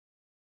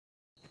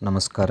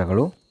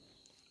ನಮಸ್ಕಾರಗಳು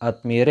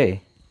ಆತ್ಮೀಯರೇ,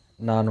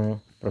 ನಾನು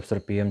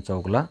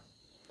Prof.P.M.Chougala.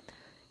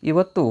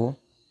 ಇವತ್ತು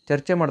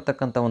ಚರ್ಚೆ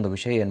ಮಾಡ್ತಕ್ಕಂಥ ಒಂದು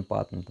ವಿಷಯ ಏನಪ್ಪ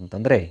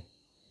ಅಂತಂತಂದರೆ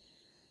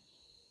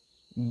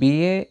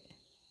BA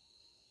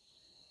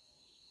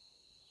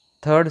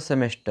ಥರ್ಡ್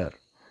ಸೆಮಿಸ್ಟರ್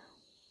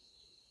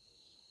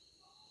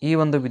ಈ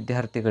ಒಂದು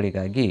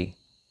ವಿದ್ಯಾರ್ಥಿಗಳಿಗಾಗಿ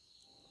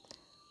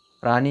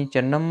ರಾಣಿ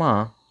ಚೆನ್ನಮ್ಮ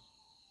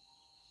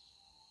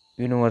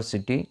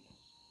ಯೂನಿವರ್ಸಿಟಿ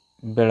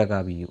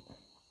ಬೆಳಗಾವಿಯು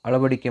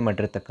ಅಳವಡಿಕೆ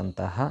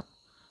ಮಾಡಿರತಕ್ಕಂತಹ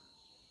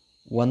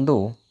ಒಂದು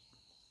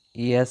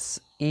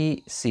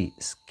SEC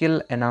ಸ್ಕಿಲ್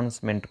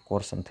ಎನ್ಹಾನ್ಸ್ಮೆಂಟ್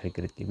ಕೋರ್ಸ್ ಅಂತ ಹೇಳಿ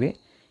ಕರಿತೀವಿ.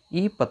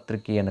 ಈ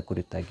ಪತ್ರಿಕೆಯನ್ನು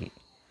ಕುರಿತಾಗಿ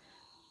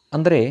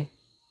ಅಂದರೆ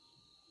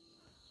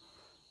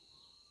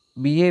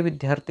BA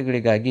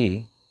ವಿದ್ಯಾರ್ಥಿಗಳಿಗಾಗಿ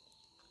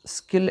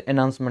ಸ್ಕಿಲ್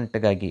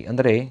ಎನ್ಹಾನ್ಸ್ಮೆಂಟ್ಗಾಗಿ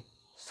ಅಂದರೆ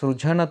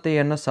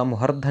ಸೃಜನತೆಯನ್ನು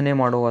ಸಂವರ್ಧನೆ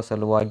ಮಾಡುವ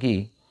ಸಲುವಾಗಿ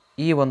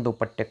ಈ ಒಂದು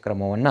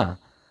ಪಠ್ಯಕ್ರಮವನ್ನು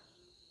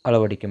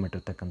ಅಳವಡಿಕೆ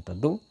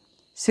ಮಾಡಿರ್ತಕ್ಕಂಥದ್ದು.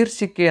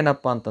 ಶೀರ್ಷಿಕೆ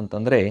ಏನಪ್ಪ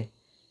ಅಂತಂತಂದರೆ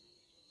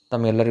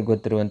ತಮ್ಮೆಲ್ಲರಿಗೂ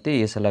ಗೊತ್ತಿರುವಂತೆ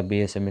ಈ ಸಲ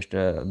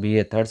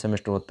BA ಥರ್ಡ್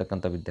ಸೆಮಿಸ್ಟರ್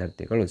ಓದ್ತಕ್ಕಂಥ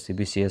ವಿದ್ಯಾರ್ಥಿಗಳು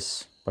CBCS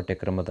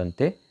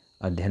ಪಠ್ಯಕ್ರಮದಂತೆ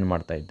ಅಧ್ಯಯನ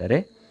ಮಾಡ್ತಾ ಇದ್ದಾರೆ.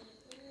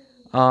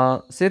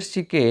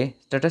 ಶೀರ್ಷಿಕೆ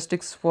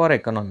ಸ್ಟ್ಯಾಟಿಸ್ಟಿಕ್ಸ್ ಫಾರ್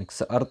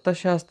ಎಕನಾಮಿಕ್ಸ್,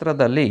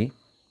 ಅರ್ಥಶಾಸ್ತ್ರದಲ್ಲಿ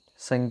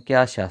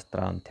ಸಂಖ್ಯಾಶಾಸ್ತ್ರ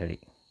ಅಂಥೇಳಿ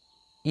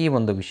ಈ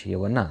ಒಂದು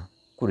ವಿಷಯವನ್ನು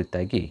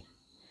ಕುರಿತಾಗಿ,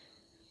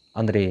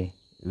 ಅಂದರೆ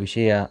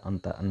ವಿಷಯ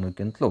ಅಂತ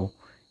ಅನ್ನೋಕ್ಕಿಂತಲೂ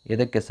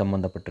ಇದಕ್ಕೆ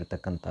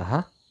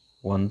ಸಂಬಂಧಪಟ್ಟಿರ್ತಕ್ಕಂತಹ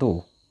ಒಂದು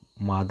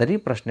ಮಾದರಿ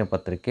ಪ್ರಶ್ನೆ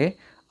ಪತ್ರಿಕೆ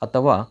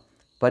ಅಥವಾ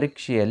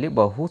ಪರೀಕ್ಷೆಯಲ್ಲಿ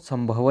ಬಹು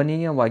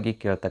ಸಂಭವನೀಯವಾಗಿ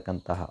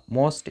ಕೇಳ್ತಕ್ಕಂತಹ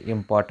ಮೋಸ್ಟ್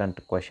ಇಂಪಾರ್ಟೆಂಟ್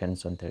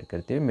ಕ್ವೆಶನ್ಸ್ ಅಂತ ಹೇಳಿ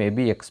ಕರಿತೀವಿ. May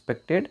be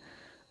expected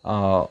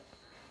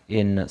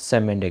in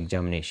sem and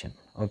examination.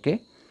 Okay,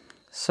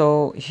 so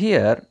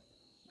here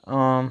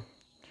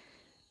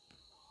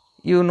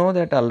you know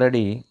that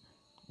already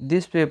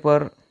this paper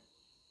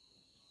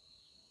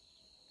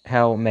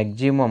have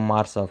maximum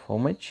marks of how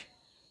much?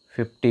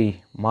 50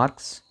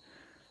 marks,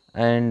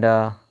 and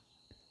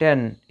 10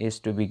 is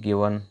to be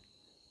given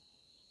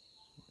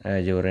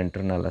as your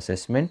internal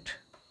assessment,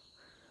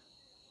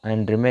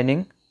 and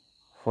remaining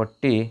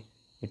 40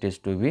 it is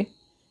to be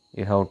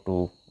you have to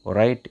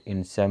write in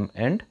sem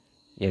and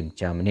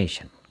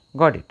examination.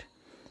 Got it?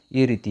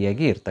 ಈ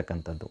ರೀತಿಯಾಗಿ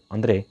ಇರ್ತಕ್ಕಂಥದ್ದು.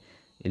 ಅಂದರೆ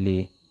ಇಲ್ಲಿ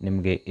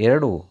ನಿಮಗೆ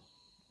 2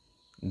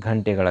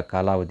 ಗಂಟೆಗಳ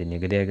ಕಾಲಾವಧಿ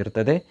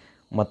ನಿಗದಿಯಾಗಿರ್ತದೆ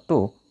ಮತ್ತು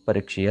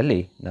ಪರೀಕ್ಷೆಯಲ್ಲಿ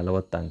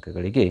 40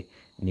 ಅಂಕಗಳಿಗೆ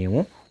ನೀವು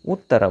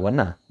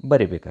ಉತ್ತರವನ್ನು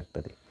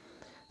ಬರಿಬೇಕಾಗ್ತದೆ.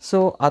 ಸೊ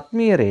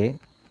ಆತ್ಮೀಯರೇ,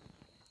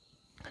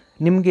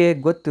 ನಿಮಗೆ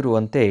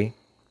ಗೊತ್ತಿರುವಂತೆ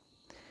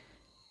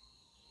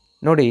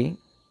ನೋಡಿ,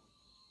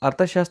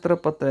 ಅರ್ಥಶಾಸ್ತ್ರ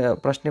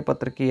ಪ್ರಶ್ನೆ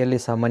ಪತ್ರಿಕೆಯಲ್ಲಿ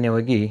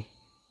ಸಾಮಾನ್ಯವಾಗಿ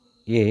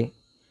A,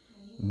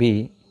 B,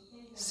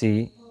 C,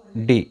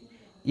 D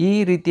ಈ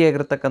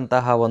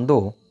ರೀತಿಯಾಗಿರ್ತಕ್ಕಂತಹ ಒಂದು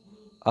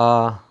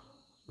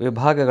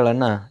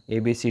ವಿಭಾಗಗಳನ್ನು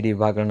ABCD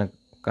ವಿಭಾಗಗಳನ್ನು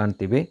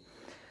ಕಾಣ್ತೀವಿ.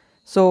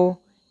 ಸೊ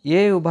ಎ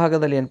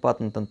ವಿಭಾಗದಲ್ಲಿ ಏನಪ್ಪ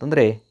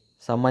ಅಂತಂತಂದರೆ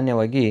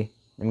ಸಾಮಾನ್ಯವಾಗಿ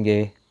ನಿಮಗೆ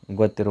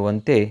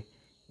ಗೊತ್ತಿರುವಂತೆ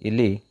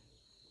ಇಲ್ಲಿ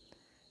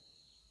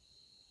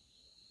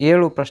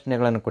 7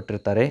 ಪ್ರಶ್ನೆಗಳನ್ನು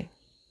ಕೊಟ್ಟಿರ್ತಾರೆ.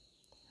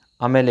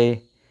 ಆಮೇಲೆ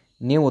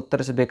ನೀವು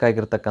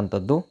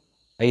ಉತ್ತರಿಸಬೇಕಾಗಿರ್ತಕ್ಕಂಥದ್ದು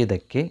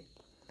 5ಕ್ಕೆ.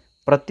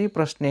 ಪ್ರತಿ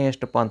ಪ್ರಶ್ನೆ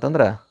ಎಷ್ಟಪ್ಪ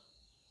ಅಂತಂದ್ರೆ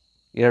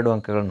 2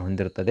 ಅಂಕಗಳನ್ನು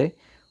ಹೊಂದಿರ್ತದೆ.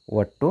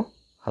 ಒಟ್ಟು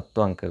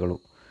 10 ಅಂಕಗಳು.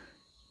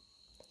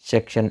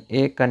 Section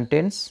A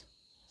contains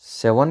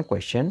 7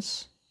 questions.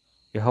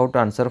 You have to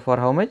answer for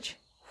how much?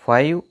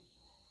 5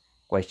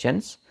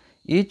 questions.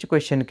 Each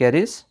question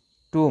carries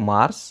 2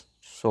 marks,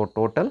 so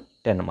total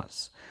 10 marks.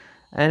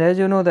 And as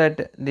you know that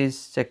this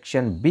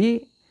section B,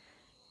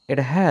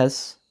 it has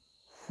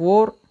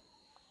 4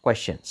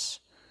 questions.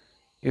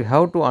 You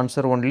have to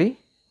answer only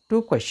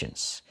 2 questions.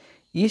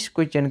 Each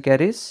question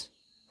carries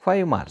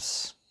 5 marks,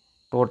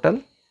 total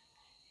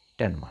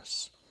 10 marks.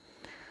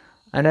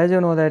 And as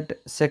you know that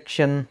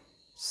section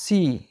C,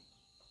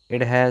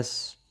 it has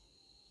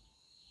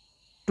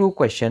 2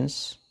 questions.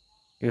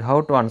 You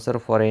have to answer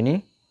for any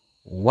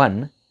 1.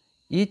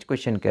 Each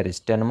question carries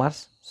 10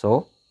 marks, so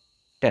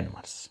 10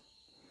 marks.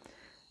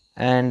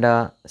 And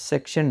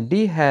section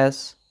D has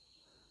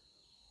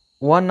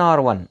 1 or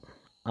 1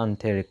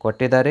 ಅಂಥೇಳಿ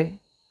ಕೊಟ್ಟಿದ್ದಾರೆ.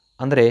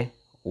 ಅಂದರೆ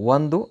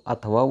 1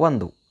 ಅಥವಾ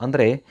 1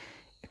 ಅಂದರೆ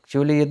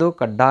actually ಇದು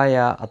ಕಡ್ಡಾಯ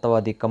ಅಥವಾ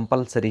the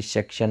compulsory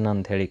section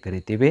ಅಂತ ಹೇಳಿ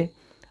ಕರಿತೀವಿ.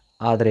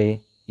 ಆದರೆ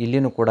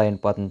ಇಲ್ಲಿನೂ ಕೂಡ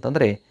ಏನಪ್ಪ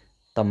ಅಂತಂದರೆ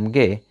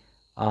ತಮಗೆ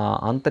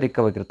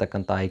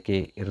ಆಂತರಿಕವಾಗಿರ್ತಕ್ಕಂಥ ಆಯ್ಕೆ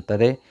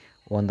ಇರ್ತದೆ.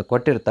 1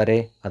 ಕೊಟ್ಟಿರ್ತಾರೆ,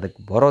 ಅದಕ್ಕೆ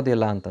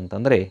ಬರೋದಿಲ್ಲ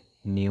ಅಂತಂತಂದರೆ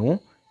ನೀವು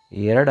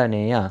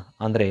 2ನೇಯ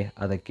ಅಂದರೆ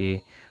ಅದಕ್ಕೆ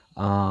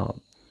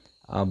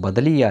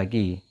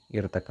ಬದಲಿಯಾಗಿ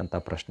ಇರತಕ್ಕಂಥ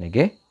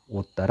ಪ್ರಶ್ನೆಗೆ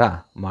ಉತ್ತರ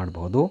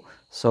ಮಾಡ್ಬೋದು.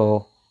 ಸೊ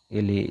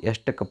ಇಲ್ಲಿ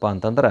ಎಷ್ಟಕ್ಕಪ್ಪ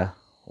ಅಂತಂದ್ರೆ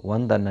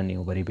 1ಅನ್ನು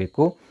ನೀವು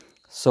ಬರಿಬೇಕು.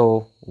 ಸೊ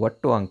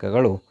ಒಟ್ಟು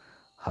ಅಂಕಗಳು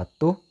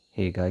 10,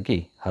 ಹೀಗಾಗಿ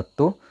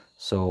 10.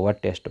 ಸೊ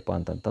ಒಟ್ಟು ಎಷ್ಟಪ್ಪ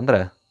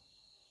ಅಂತಂತಂದ್ರೆ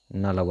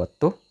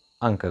 40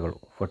 ಅಂಕಗಳು,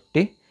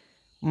 40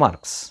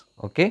 ಮಾರ್ಕ್ಸ್.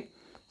 ಓಕೆ,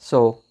 ಸೊ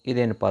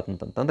ಇದೇನಪ್ಪ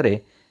ಅಂತಂತಂದರೆ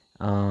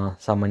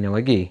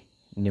ಸಾಮಾನ್ಯವಾಗಿ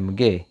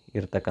ನಿಮಗೆ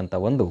ಇರತಕ್ಕಂಥ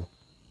ಒಂದು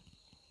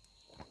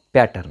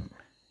ಪ್ಯಾಟರ್ನ್.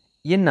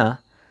 ಇನ್ನು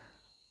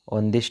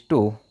ಒಂದಿಷ್ಟು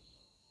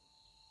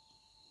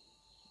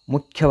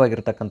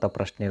ಮುಖ್ಯವಾಗಿರ್ತಕ್ಕಂಥ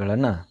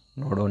ಪ್ರಶ್ನೆಗಳನ್ನು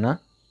ನೋಡೋಣ.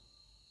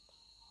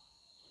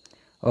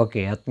 ಓಕೆ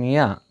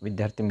ಆತ್ಮೀಯ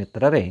ವಿದ್ಯಾರ್ಥಿ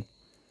ಮಿತ್ರರೇ,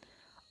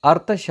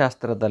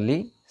 ಅರ್ಥಶಾಸ್ತ್ರದಲ್ಲಿ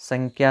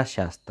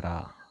ಸಂಖ್ಯಾಶಾಸ್ತ್ರ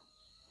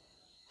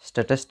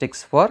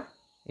ಸ್ಟ್ಯಾಟಿಸ್ಟಿಕ್ಸ್ ಫಾರ್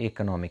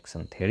ಎಕನಾಮಿಕ್ಸ್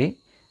ಅಂಥೇಳಿ.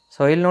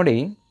 ಸೊ ಇಲ್ಲಿ ನೋಡಿ,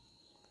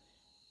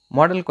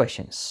 ಮಾಡೆಲ್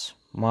ಕ್ವೆಶನ್ಸ್,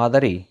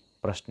 ಮಾದರಿ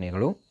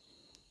ಪ್ರಶ್ನೆಗಳು.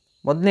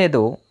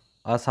 ಮೊದಲನೇದು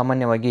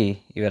ಸಾಮಾನ್ಯವಾಗಿ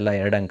ಇವೆಲ್ಲ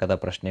 2 ಅಂಕದ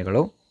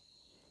ಪ್ರಶ್ನೆಗಳು.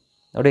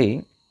 ನೋಡಿ,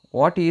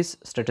 ವಾಟ್ ಈಸ್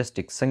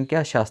ಸ್ಟ್ಯಾಟಿಸ್ಟಿಕ್ಸ್,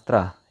 ಸಂಖ್ಯಾಶಾಸ್ತ್ರ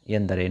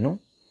ಎಂದರೇನು?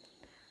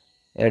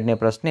 ಎರಡನೇ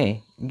ಪ್ರಶ್ನೆ,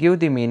 give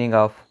the meaning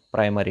of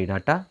primary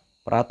data,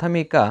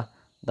 ಪ್ರಾಥಮಿಕ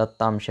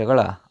ದತ್ತಾಂಶಗಳ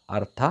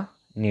ಅರ್ಥ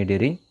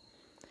ನೀಡಿರಿ.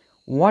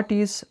 ವಾಟ್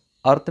ಈಸ್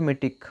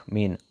ಅರ್ಥಮೆಟಿಕ್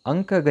ಮೀನ್,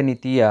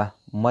 ಅಂಕಗಣಿತೀಯ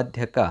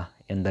ಮಧ್ಯಕ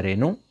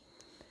ಎಂದರೇನು?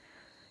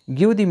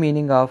 Give the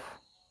meaning of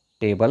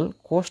table,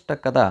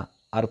 ಕೋಷ್ಟಕದ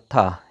ಅರ್ಥ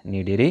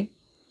ನೀಡಿರಿ.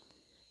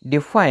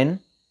 ಡಿಫೈನ್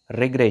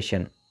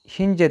ರಿಗ್ರೆಷನ್,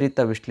 ಹಿಂಜರಿತ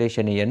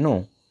ವಿಶ್ಲೇಷಣೆಯನ್ನು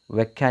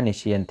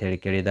ವ್ಯಾಖ್ಯಾನಿಸಿ ಅಂತೇಳಿ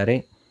ಕೇಳಿದ್ದಾರೆ.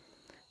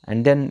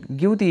 And then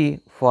give the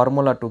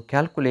formula to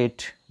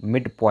calculate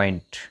mid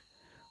point,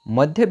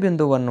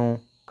 ಮಧ್ಯಬಿಂದುವನ್ನು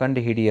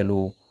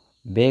ಕಂಡುಹಿಡಿಯಲು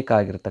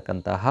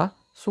ಬೇಕಾಗಿರ್ತಕ್ಕಂತಹ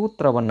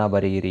ಸೂತ್ರವನ್ನು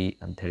ಬರೆಯಿರಿ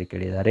ಅಂಥೇಳಿ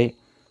ಕೇಳಿದ್ದಾರೆ.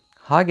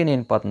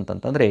 ಹಾಗೇನೇನಪ್ಪ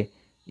ಅಂತಂತಂದರೆ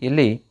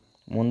ಇಲ್ಲಿ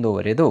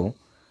ಮುಂದುವರೆದು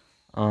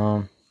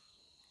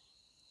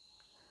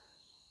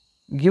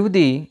give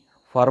the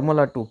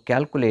formula to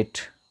calculate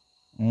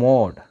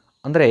mode,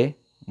 ಅಂದರೆ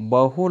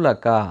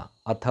ಬಹುಲಕ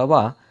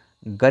ಅಥವಾ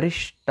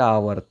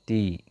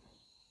ಗರಿಷ್ಠಾವರ್ತಿ.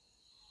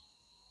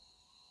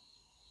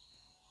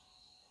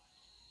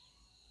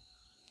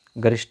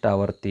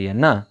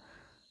 ಗರಿಷ್ಠಾವರ್ತಿಯನ್ನು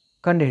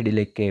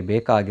ಕಂಡುಹಿಡಿಯಲಿಕ್ಕೆ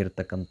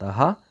ಬೇಕಾಗಿರ್ತಕ್ಕಂತಹ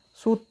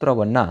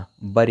ಸೂತ್ರವನ್ನು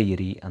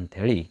ಬರೆಯಿರಿ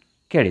ಅಂಥೇಳಿ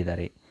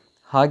ಕೇಳಿದ್ದಾರೆ.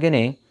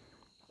 ಹಾಗೆಯೇ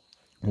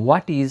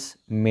ವಾಟ್ ಈಸ್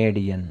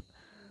ಮೇಡಿಯನ್,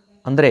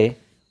 ಅಂದರೆ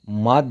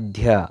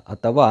ಮಾಧ್ಯ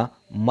ಅಥವಾ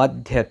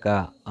ಮಧ್ಯಕ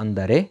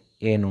ಅಂದರೆ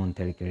ಏನು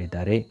ಅಂತೇಳಿ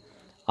ಕೇಳಿದ್ದಾರೆ.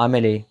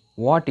 ಆಮೇಲೆ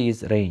ವಾಟ್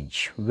ಈಸ್ ರೇಂಜ್,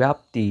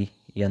 ವ್ಯಾಪ್ತಿ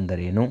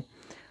ಎಂದರೇನು?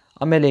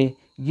 ಆಮೇಲೆ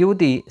ಗಿವ್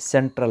ದಿ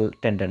ಸೆಂಟ್ರಲ್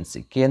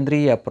ಟೆಂಡೆನ್ಸಿ,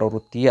 ಕೇಂದ್ರೀಯ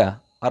ಪ್ರವೃತ್ತಿಯ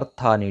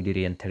ಅರ್ಥ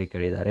ನೀಡಿರಿ ಅಂಥೇಳಿ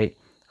ಕೇಳಿದ್ದಾರೆ.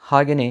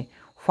 ಹಾಗೆಯೇ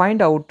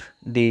find out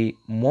the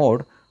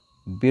mode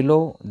below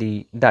the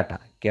data,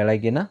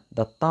 ಕೆಳಗಿನ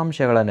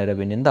ದತ್ತಾಂಶಗಳ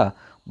ನೆರವಿನಿಂದ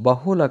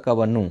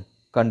ಬಹುಲಕವನ್ನು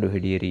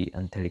ಕಂಡುಹಿಡಿಯಿರಿ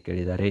ಅಂಥೇಳಿ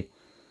ಕೇಳಿದ್ದಾರೆ.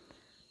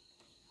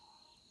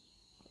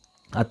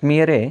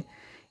 ಆತ್ಮೀಯರೇ,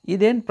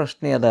 ಇದೇನು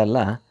ಪ್ರಶ್ನೆ ಅದಲ್ಲ,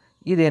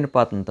 ಇದೇನಪ್ಪ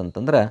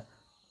ಅಂತಂತಂದ್ರೆ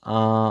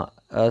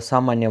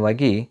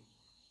ಸಾಮಾನ್ಯವಾಗಿ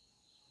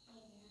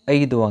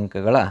 5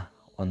 ಅಂಕಗಳ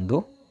ಒಂದು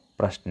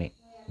ಪ್ರಶ್ನೆ.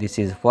 This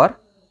is for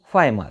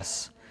 5 marks.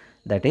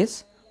 That is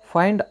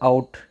find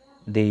out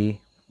the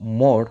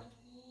mode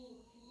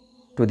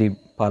to the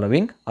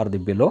following are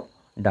the below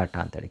data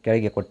ಅಂತೇಳಿ,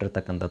 ಕೆಳಗೆ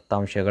ಕೊಟ್ಟಿರ್ತಕ್ಕಂಥ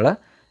ದತ್ತಾಂಶಗಳ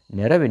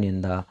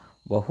ನೆರವಿನಿಂದ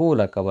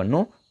ಬಹುಲಕವನ್ನು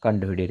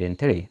ಕಂಡುಹಿಡಿಯಿರಿ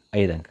ಅಂಥೇಳಿ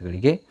 5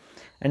 ಅಂಕಗಳಿಗೆ.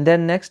 And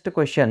then next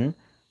question,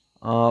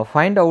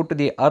 find out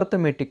the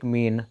arithmetic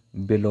mean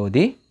below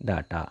the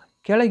data,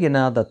 ಕೆಳಗಿನ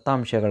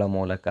ದತ್ತಾಂಶಗಳ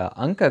ಮೂಲಕ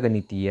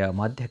ಅಂಕಗಣಿತೀಯ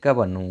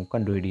ಮಧ್ಯಕವನ್ನು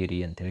ಕಂಡುಹಿಡಿಯಿರಿ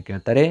ಅಂತೇಳಿ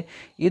ಕೇಳ್ತಾರೆ.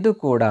 ಇದು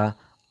ಕೂಡ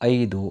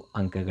 5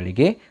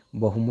 ಅಂಕಗಳಿಗೆ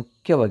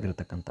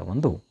ಬಹುಮುಖ್ಯವಾಗಿರ್ತಕ್ಕಂಥ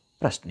ಒಂದು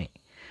ಪ್ರಶ್ನೆ.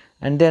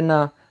 And then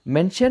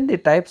mention the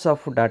types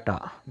of data,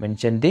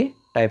 mention the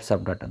types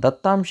of data,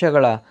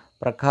 ದತ್ತಾಂಶಗಳ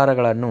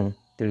ಪ್ರಕಾರಗಳನ್ನು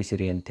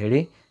ತಿಳಿಸಿರಿ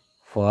ಅಂಥೇಳಿ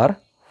for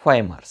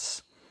 5 marks.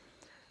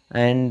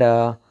 And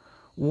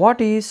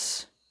what is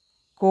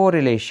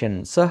correlation,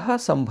 ಸಹ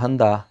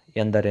ಸಂಬಂಧ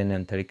ಎಂದರೇನು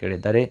ಅಂಥೇಳಿ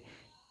ಕೇಳಿದ್ದಾರೆ.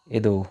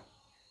 ಇದು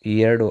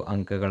 2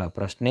 ಅಂಕಗಳ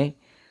ಪ್ರಶ್ನೆ.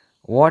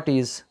 ವಾಟ್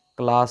ಈಸ್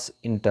ಕ್ಲಾಸ್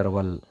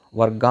ಇಂಟರ್ವಲ್,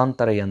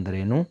 ವರ್ಗಾಂತರ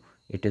ಎಂದರೇನು?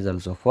 It is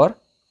also for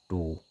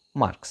 2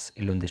 marks.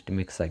 ಇಲ್ಲೊಂದಿಷ್ಟು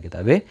mix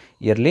ಆಗಿದ್ದಾವೆ,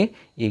 ಇರಲಿ.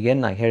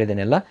 ಈಗೇನು ನಾನು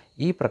ಹೇಳಿದ್ದೇನೆಲ್ಲ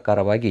ಈ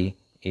ಪ್ರಕಾರವಾಗಿ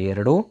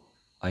 2,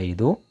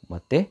 5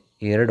 ಮತ್ತು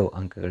 2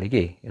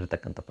 ಅಂಕಗಳಿಗೆ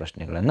ಇರತಕ್ಕಂಥ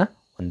ಪ್ರಶ್ನೆಗಳನ್ನು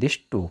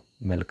ಒಂದಿಷ್ಟು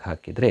ಮೆಲುಕು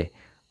ಹಾಕಿದರೆ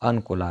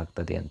ಅನುಕೂಲ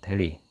ಆಗ್ತದೆ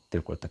ಅಂಥೇಳಿ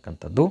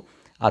ತಿಳ್ಕೊಳ್ತಕ್ಕಂಥದ್ದು.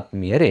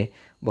 ಆತ್ಮೀಯರೇ,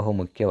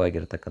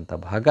 ಬಹುಮುಖ್ಯವಾಗಿರ್ತಕ್ಕಂಥ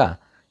ಭಾಗ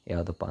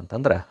ಯಾವುದಪ್ಪ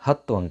ಅಂತಂದ್ರೆ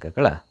 10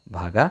 ಅಂಕಗಳ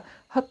ಭಾಗ.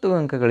 10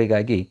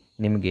 ಅಂಕಗಳಿಗಾಗಿ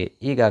ನಿಮಗೆ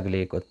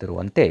ಈಗಾಗಲೇ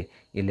ಗೊತ್ತಿರುವಂತೆ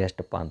ಇಲ್ಲಿ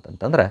ಎಷ್ಟಪ್ಪ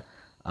ಅಂತಂತಂದ್ರೆ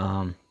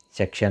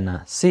ಸೆಕ್ಷನ್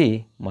ಸಿ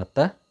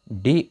ಮತ್ತು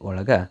ಡಿ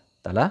ಒಳಗೆ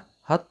ತಲಾ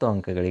 10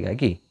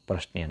 ಅಂಕಗಳಿಗಾಗಿ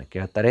ಪ್ರಶ್ನೆಯನ್ನು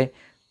ಕೇಳ್ತಾರೆ.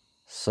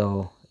 So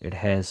it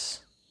has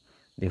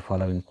the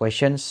following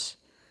questions.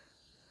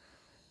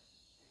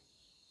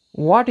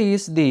 What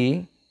is the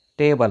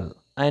table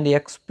and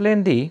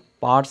explain the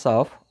parts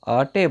of a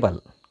table,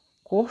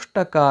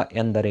 ಕೋಷ್ಟಕ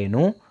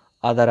ಎಂದರೇನು,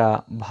 ಅದರ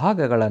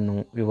ಭಾಗಗಳನ್ನು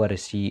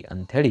ವಿವರಿಸಿ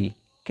ಅಂಥೇಳಿ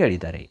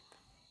ಕೇಳಿದ್ದಾರೆ.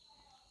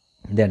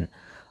 Then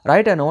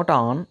write a note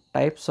on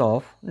types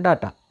of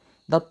data,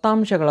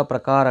 ದತ್ತಾಂಶಗಳ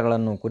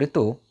ಪ್ರಕಾರಗಳನ್ನು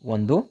ಕುರಿತು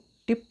ಒಂದು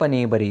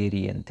ಟಿಪ್ಪಣಿ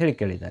ಬರೆಯಿರಿ ಅಂಥೇಳಿ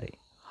ಕೇಳಿದ್ದಾರೆ.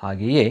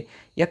 ಹಾಗೆಯೇ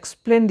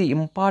explain the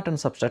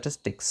importance of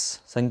statistics,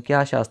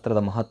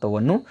 ಸಂಖ್ಯಾಶಾಸ್ತ್ರದ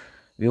ಮಹತ್ವವನ್ನು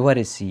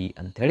ವಿವರಿಸಿ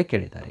ಅಂಥೇಳಿ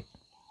ಕೇಳಿದ್ದಾರೆ.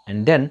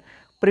 And then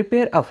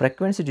prepare a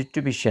frequency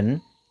distribution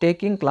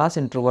taking class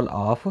interval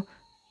of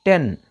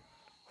 10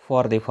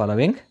 for the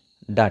following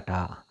data,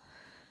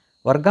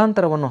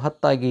 ವರ್ಗಾಂತರವನ್ನು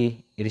 10 ಆಗಿ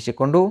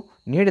ಇರಿಸಿಕೊಂಡು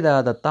ನೀಡಿದ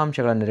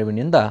ದತ್ತಾಂಶಗಳ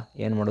ನೆರವಿನಿಂದ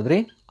ಏನು ಮಾಡಿದ್ರಿ,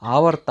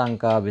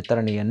 ಆವರ್ತಾಂಕ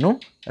ವಿತರಣೆಯನ್ನು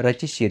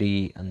ರಚಿಸಿರಿ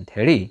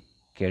ಅಂಥೇಳಿ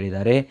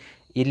ಕೇಳಿದ್ದಾರೆ.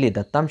 ಇಲ್ಲಿ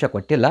ದತ್ತಾಂಶ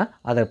ಕೊಟ್ಟಿಲ್ಲ,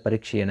 ಅದರ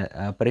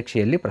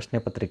ಪರೀಕ್ಷೆಯಲ್ಲಿ ಪ್ರಶ್ನೆ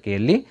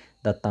ಪತ್ರಿಕೆಯಲ್ಲಿ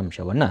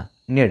ದತ್ತಾಂಶವನ್ನು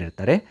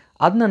ನೀಡಿರ್ತಾರೆ.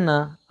 ಅದನ್ನು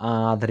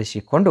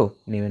ಆಧರಿಸಿಕೊಂಡು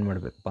ನೀವೇನು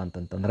ಮಾಡಬೇಕಪ್ಪ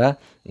ಅಂತಂತಂದ್ರೆ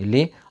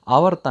ಇಲ್ಲಿ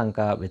ಆವರ್ತಾಂಕ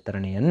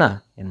ವಿತರಣೆಯನ್ನು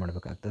ಏನು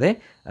ಮಾಡಬೇಕಾಗ್ತದೆ,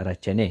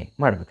 ರಚನೆ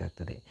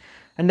ಮಾಡಬೇಕಾಗ್ತದೆ.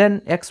 And then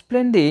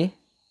explain the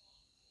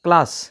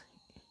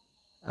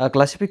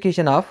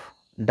classification of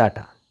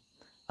data,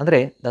 ಅಂದರೆ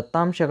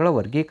ದತ್ತಾಂಶಗಳ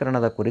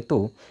ವರ್ಗೀಕರಣದ ಕುರಿತು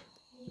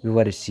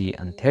ವಿವರಿಸಿ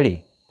ಅಂಥೇಳಿ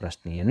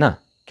ಪ್ರಶ್ನೆಯನ್ನು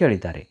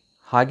ಕೇಳಿದ್ದಾರೆ.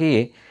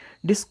 ಹಾಗೆಯೇ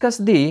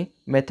discuss the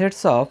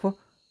methods of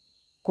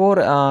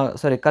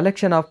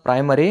collection of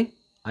primary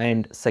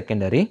and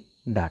secondary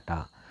data.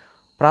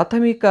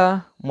 ಪ್ರಾಥಮಿಕ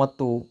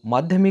ಮತ್ತು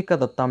ಮಾಧ್ಯಮಿಕ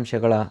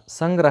ದತ್ತಾಂಶಗಳ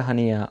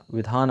ಸಂಗ್ರಹಣೆಯ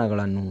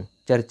ವಿಧಾನಗಳನ್ನು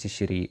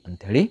ಚರ್ಚಿಸಿರಿ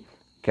ಅಂಥೇಳಿ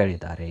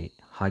ಕೇಳಿದ್ದಾರೆ.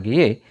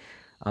 ಹಾಗೆಯೇ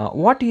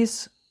what is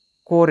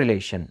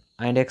correlation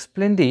and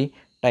explain the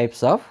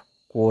types of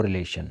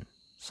correlation.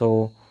 So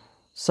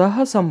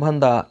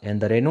ಸಹಸಂಬಂಧ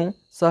ಎಂದರೇನು,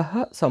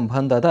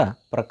 ಸಹಸಂಬಂಧದ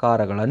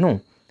ಪ್ರಕಾರಗಳನ್ನು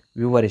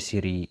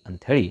ವಿವರಿಸಿರಿ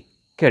ಅಂಥೇಳಿ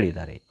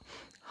ಕೇಳಿದ್ದಾರೆ.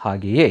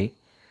 ಹಾಗೆಯೇ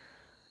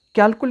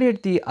calculate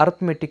the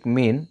arithmetic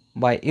mean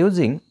by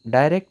using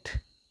direct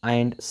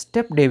and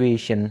step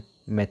deviation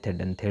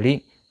method ಅಂಥೇಳಿ.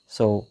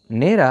 ಸೊ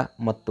ನೇರ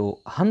ಮತ್ತು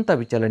ಹಂತ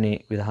ವಿಚಲನೆ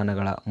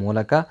ವಿಧಾನಗಳ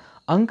ಮೂಲಕ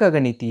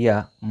ಅಂಕಗಣಿತೀಯ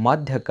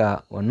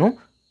ಮಾಧ್ಯಕವನ್ನು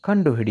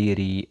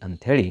ಕಂಡುಹಿಡಿಯಿರಿ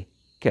ಅಂಥೇಳಿ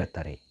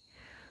ಕೇಳ್ತಾರೆ.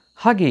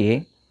 ಹಾಗೆಯೇ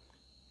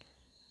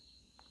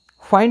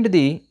find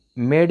the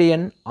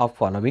ಮೇಡಿಯನ್ of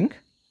following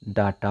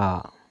data.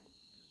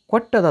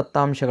 ಕೊಟ್ಟ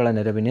ದತ್ತಾಂಶಗಳ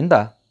ನೆರವಿನಿಂದ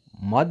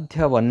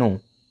ಮಧ್ಯವನ್ನು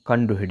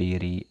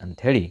ಕಂಡುಹಿಡಿಯಿರಿ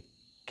ಅಂಥೇಳಿ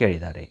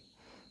ಕೇಳಿದ್ದಾರೆ.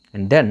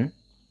 And then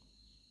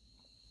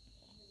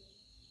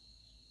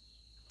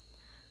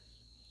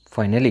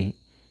finally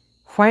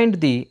find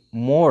the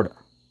mode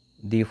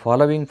the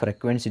following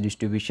frequency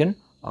distribution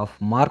of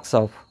marks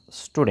of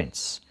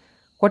students.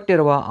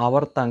 ಕೊಟ್ಟಿರುವ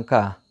ಆವರ್ತಾಂಕ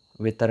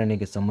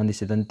ವಿತರಣೆಗೆ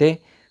ಸಂಬಂಧಿಸಿದಂತೆ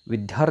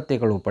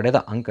ವಿದ್ಯಾರ್ಥಿಗಳು ಪಡೆದ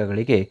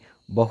ಅಂಕಗಳಿಗೆ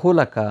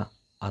ಬಹುಲಕ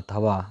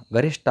ಅಥವಾ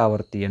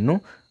ಗರಿಷ್ಠಾವರ್ತಿಯನ್ನು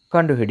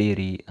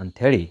ಕಂಡುಹಿಡಿಯಿರಿ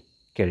ಅಂಥೇಳಿ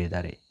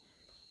ಕೇಳಿದ್ದಾರೆ.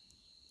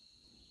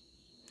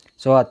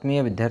 ಸೊ ಆತ್ಮೀಯ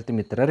ವಿದ್ಯಾರ್ಥಿ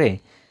ಮಿತ್ರರೇ,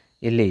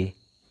 ಇಲ್ಲಿ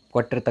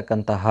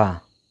ಕೊಟ್ಟಿರ್ತಕ್ಕಂತಹ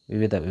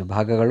ವಿವಿಧ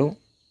ವಿಭಾಗಗಳು,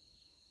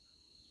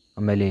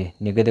 ಆಮೇಲೆ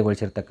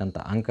ನಿಗದಿಗೊಳಿಸಿರ್ತಕ್ಕಂಥ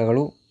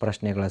ಅಂಕಗಳು,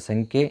 ಪ್ರಶ್ನೆಗಳ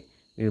ಸಂಖ್ಯೆ,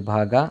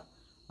 ವಿಭಾಗ,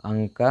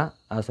 ಅಂಕ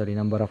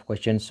ನಂಬರ್ ಆಫ್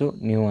ಕ್ವಶನ್ಸು,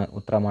 ನೀವು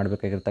ಉತ್ತರ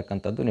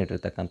ಮಾಡಬೇಕಾಗಿರ್ತಕ್ಕಂಥದ್ದು,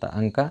 ನೀಡಿರ್ತಕ್ಕಂಥ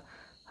ಅಂಕ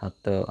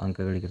 10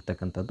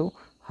 ಅಂಕಗಳಿಗಿರ್ತಕ್ಕಂಥದ್ದು.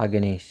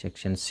 ಹಾಗೆಯೇ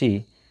ಸೆಕ್ಷನ್ ಸಿ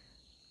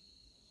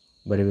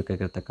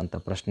ಬರೀಬೇಕಾಗಿರ್ತಕ್ಕಂಥ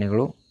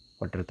ಪ್ರಶ್ನೆಗಳು,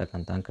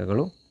 ಕೊಟ್ಟಿರ್ತಕ್ಕಂಥ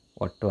ಅಂಕಗಳು,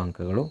 ಒಟ್ಟು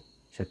ಅಂಕಗಳು.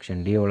 ಸೆಕ್ಷನ್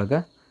ಡಿ ಒಳಗೆ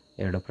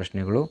 2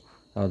 ಪ್ರಶ್ನೆಗಳು,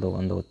 ಯಾವುದೋ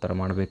ಒಂದು ಉತ್ತರ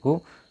ಮಾಡಬೇಕು.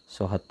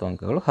 ಸೊ 10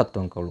 ಅಂಕಗಳು 10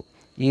 ಅಂಕಗಳು.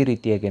 ಈ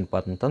ರೀತಿಯಾಗಿ ಏನಪ್ಪ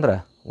ಅಂತಂದ್ರೆ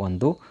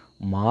ಒಂದು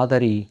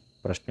ಮಾದರಿ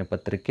ಪ್ರಶ್ನೆ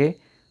ಪತ್ರಿಕೆ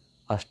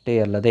ಅಷ್ಟೇ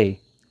ಅಲ್ಲದೆ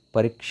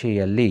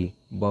ಪರೀಕ್ಷೆಯಲ್ಲಿ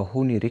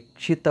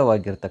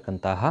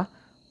ಬಹುನಿರೀಕ್ಷಿತವಾಗಿರ್ತಕ್ಕಂತಹ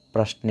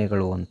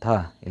ಪ್ರಶ್ನೆಗಳು ಅಂತ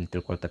ಇಲ್ಲಿ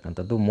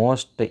ತಿಳ್ಕೊಳ್ತಕ್ಕಂಥದ್ದು.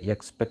 Most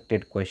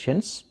expected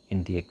questions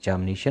in the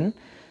examination.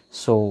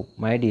 So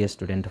my dear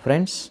student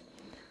friends,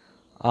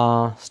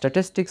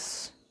 statistics,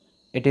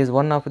 it is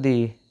one of the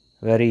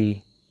very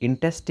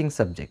interesting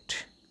subject.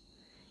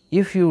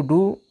 If you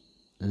do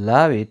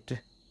love it,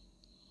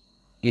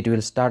 it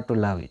will start to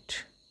love it.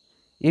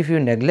 If you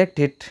neglect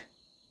it,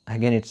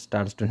 again it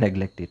starts to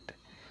neglect it.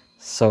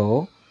 So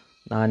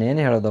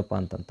ನಾನೇನು ಹೇಳೋದಪ್ಪ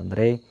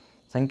ಅಂತಂತಂದರೆ,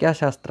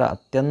 ಸಂಖ್ಯಾಶಾಸ್ತ್ರ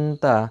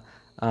ಅತ್ಯಂತ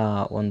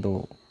ಒಂದು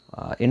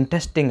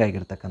interesting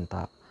ಆಗಿರ್ತಕ್ಕಂಥ,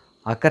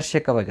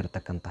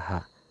 ಆಕರ್ಷಕವಾಗಿರ್ತಕ್ಕಂತಹ,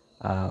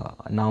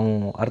 ನಾವು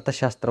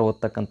ಅರ್ಥಶಾಸ್ತ್ರ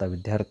ಓದ್ತಕ್ಕಂಥ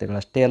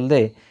ವಿದ್ಯಾರ್ಥಿಗಳಷ್ಟೇ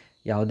ಅಲ್ಲದೆ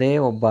ಯಾವುದೇ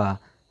ಒಬ್ಬ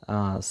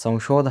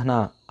ಸಂಶೋಧನಾ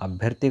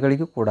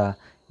ಅಭ್ಯರ್ಥಿಗಳಿಗೂ ಕೂಡ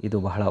ಇದು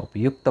ಬಹಳ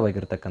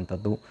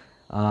ಉಪಯುಕ್ತವಾಗಿರ್ತಕ್ಕಂಥದ್ದು.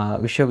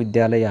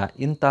 ವಿಶ್ವವಿದ್ಯಾಲಯ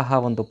ಇಂತಹ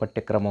ಒಂದು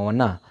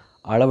ಪಠ್ಯಕ್ರಮವನ್ನು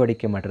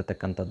ಅಳವಡಿಕೆ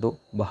ಮಾಡಿರ್ತಕ್ಕಂಥದ್ದು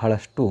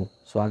ಬಹಳಷ್ಟು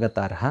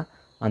ಸ್ವಾಗತಾರ್ಹ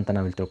ಅಂತ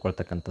ನಾವಿಲ್ಲಿ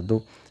ತಿಳ್ಕೊಳ್ತಕ್ಕಂಥದ್ದು.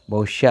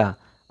 ಬಹುಶಃ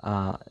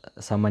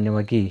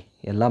ಸಾಮಾನ್ಯವಾಗಿ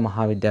ಎಲ್ಲ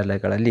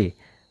ಮಹಾವಿದ್ಯಾಲಯಗಳಲ್ಲಿ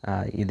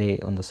ಇದೇ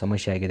ಒಂದು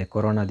ಸಮಸ್ಯೆ ಆಗಿದೆ.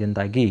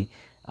 ಕೊರೋನಾದಿಂದಾಗಿ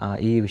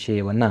ಈ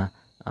ವಿಷಯವನ್ನು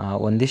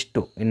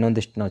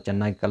ಇನ್ನೊಂದಿಷ್ಟು ನಾವು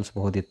ಚೆನ್ನಾಗಿ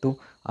ಕಲಿಸಬಹುದಿತ್ತು.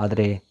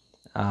 ಆದರೆ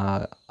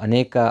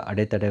ಅನೇಕ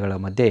ಅಡೆತಡೆಗಳ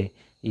ಮಧ್ಯೆ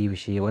ಈ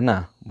ವಿಷಯವನ್ನು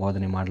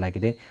ಬೋಧನೆ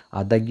ಮಾಡಲಾಗಿದೆ.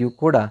 ಆದಾಗ್ಯೂ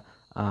ಕೂಡ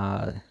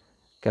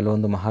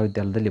ಕೆಲವೊಂದು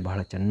ಮಹಾವಿದ್ಯಾಲಯದಲ್ಲಿ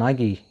ಬಹಳ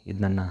ಚೆನ್ನಾಗಿ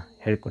ಇದನ್ನು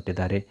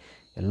ಹೇಳಿಕೊಟ್ಟಿದ್ದಾರೆ.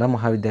 ಎಲ್ಲ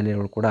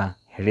ಮಹಾವಿದ್ಯಾಲಯಗಳು ಕೂಡ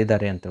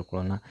ಹೇಳಿದ್ದಾರೆ ಅಂತ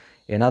ತಿಳ್ಕೊಳ್ಳೋಣ.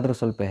 ಏನಾದರೂ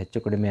ಸ್ವಲ್ಪ ಹೆಚ್ಚು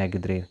ಕಡಿಮೆ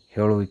ಆಗಿದ್ದರೆ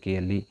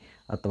ಹೇಳುವಿಕೆಯಲ್ಲಿ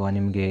ಅಥವಾ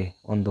ನಿಮಗೆ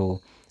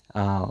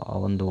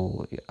ಒಂದು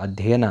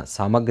ಅಧ್ಯಯನ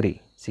ಸಾಮಗ್ರಿ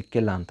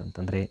ಸಿಕ್ಕಿಲ್ಲ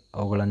ಅಂತಂತಂದರೆ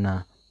ಅವುಗಳನ್ನು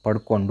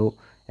ಪಡ್ಕೊಂಡು,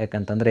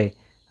 ಯಾಕಂತಂದರೆ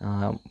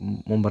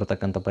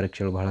ಮುಂಬರ್ತಕ್ಕಂಥ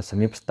ಪರೀಕ್ಷೆಗಳು ಬಹಳ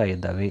ಸಮೀಪಿಸ್ತಾ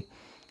ಇದ್ದಾವೆ.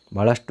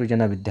 ಭಾಳಷ್ಟು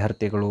ಜನ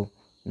ವಿದ್ಯಾರ್ಥಿಗಳು,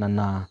 ನನ್ನ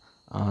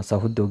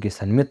ಸಹೋದ್ಯೋಗಿ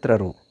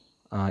ಸನ್ಮಿತ್ರರು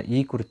ಈ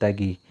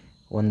ಕುರಿತಾಗಿ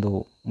ಒಂದು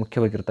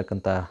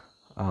ಮುಖ್ಯವಾಗಿರ್ತಕ್ಕಂಥ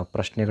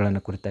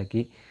ಪ್ರಶ್ನೆಗಳನ್ನು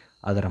ಕುರಿತಾಗಿ,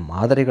 ಅದರ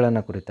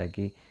ಮಾದರಿಗಳನ್ನು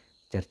ಕುರಿತಾಗಿ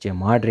ಚರ್ಚೆ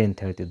ಮಾಡಿರಿ ಅಂತ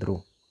ಹೇಳ್ತಿದ್ರು.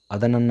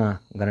 ಅದನ್ನು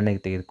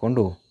ಗಣನೆಗೆ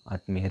ತೆಗೆದುಕೊಂಡು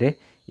ಆತ್ಮೀಯರೇ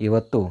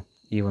ಇವತ್ತು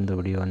ಈ ಒಂದು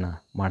ವಿಡಿಯೋವನ್ನು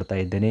ಮಾಡ್ತಾ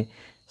ಇದ್ದೇನೆ.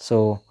 So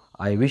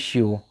I wish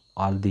you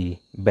all the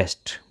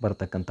best.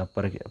 ಬರ್ತಕ್ಕಂಥ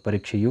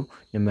ಪರೀಕ್ಷೆಯು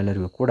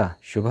ನಿಮ್ಮೆಲ್ಲರಿಗೂ ಕೂಡ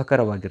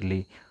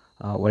ಶುಭಕರವಾಗಿರಲಿ,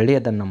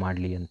 ಒಳ್ಳೆಯದನ್ನು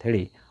ಮಾಡಲಿ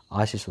ಅಂಥೇಳಿ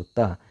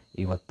ಆಶಿಸುತ್ತಾ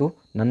ಇವತ್ತು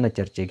ನನ್ನ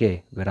ಚರ್ಚೆಗೆ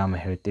ವಿರಾಮ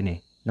ಹೇಳ್ತೀನಿ.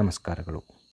 ನಮಸ್ಕಾರಗಳು.